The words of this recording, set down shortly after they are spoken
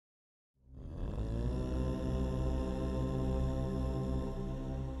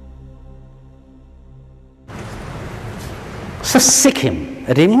So seek him,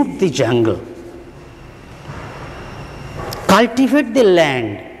 remove the jungle, cultivate the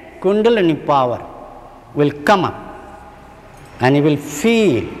land, Kundalini power will come up and you will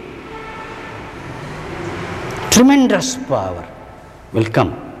feel tremendous power will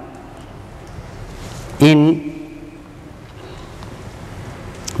come. In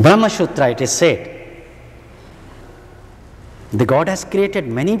Brahma Sutra it is said, the God has created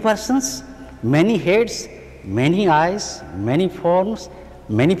many persons, many heads, many eyes, many forms,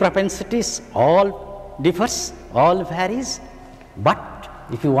 many propensities, all differs, all varies. But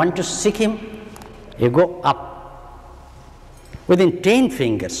if you want to seek him, you go up within 10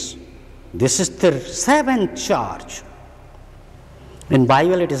 fingers. This is the 7th charge. In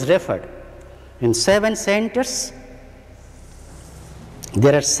Bible it is referred, in 7 centers,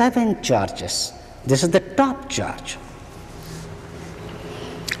 there are 7 charges. This is the top charge.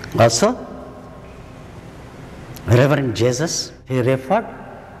 Also, Reverend Jesus, he referred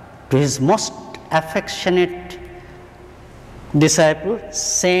to his most affectionate disciple,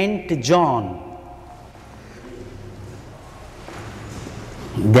 Saint John,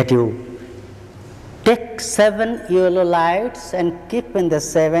 that you take 7 yellow lights and keep in the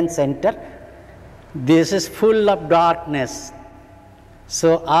 7th center. This is full of darkness.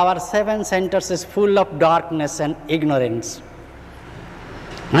 So our 7 centers is full of darkness and ignorance.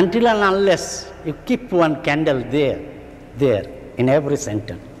 Until and unless you keep one candle there in every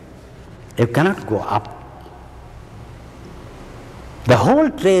center, you cannot go up. The whole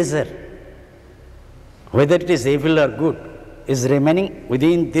treasure, whether it is evil or good, is remaining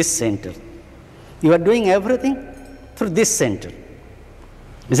within this center. You are doing everything through this center.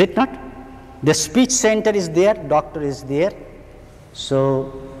 Is it not? The speech center is there, doctor is there.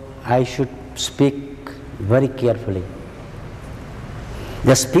 So I should speak very carefully.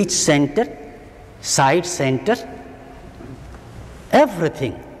 The speech center, sight center,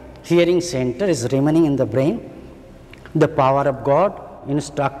 everything, hearing center is remaining in the brain. The power of God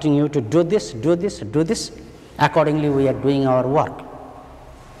instructing you to do this, do this, do this. Accordingly, we are doing our work.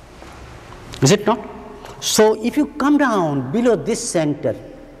 Is it not? So if you come down below this center,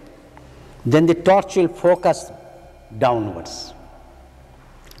 then the torch will focus downwards.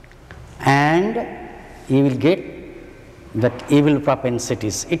 And you will get that evil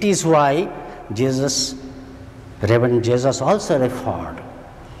propensities. It is why Jesus, Reverend Jesus also referred,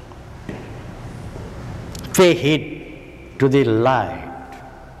 pay heed to the light.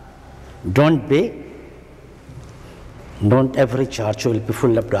 Don't every church will be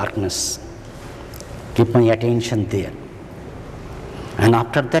full of darkness. Keep my attention there. And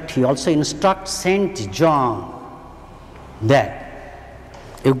after that he also instructs Saint John that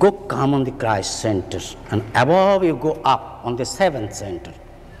you go calm on the Christ center, and above you go up on the 7th center.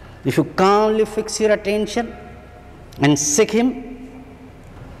 If you calmly fix your attention and seek him,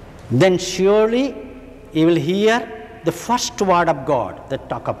 then surely you will hear the first word of God, the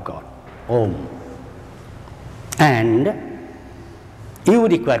talk of God, Om. And you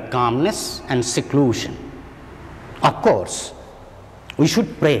require calmness and seclusion. Of course, we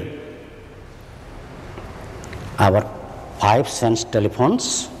should pray. Our 5 sense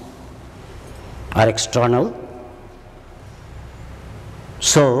telephones are external,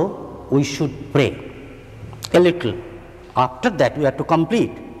 so we should pray a little. After that we have to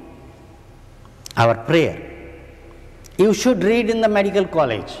complete our prayer. You should read in the medical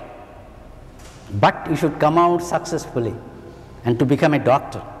college, but you should come out successfully and to become a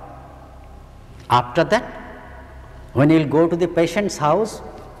doctor. After that, when you will go to the patient's house,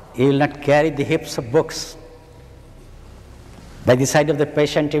 you will not carry the heaps of books. By the side of the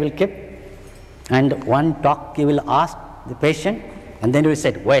patient you will keep, and one talk you will ask the patient, and then you will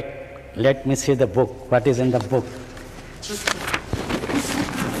say, wait, let me see the book, what is in the book.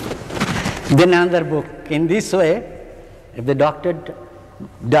 Then another book. In this way, if the doctor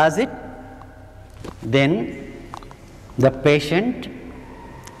does it, then the patient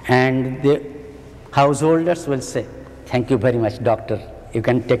and the householders will say, thank you very much, doctor, you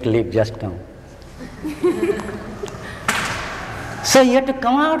can take leave just now. So you have to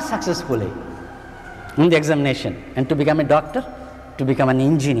come out successfully in the examination and to become a doctor, to become an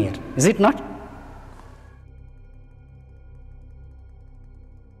engineer. Is it not?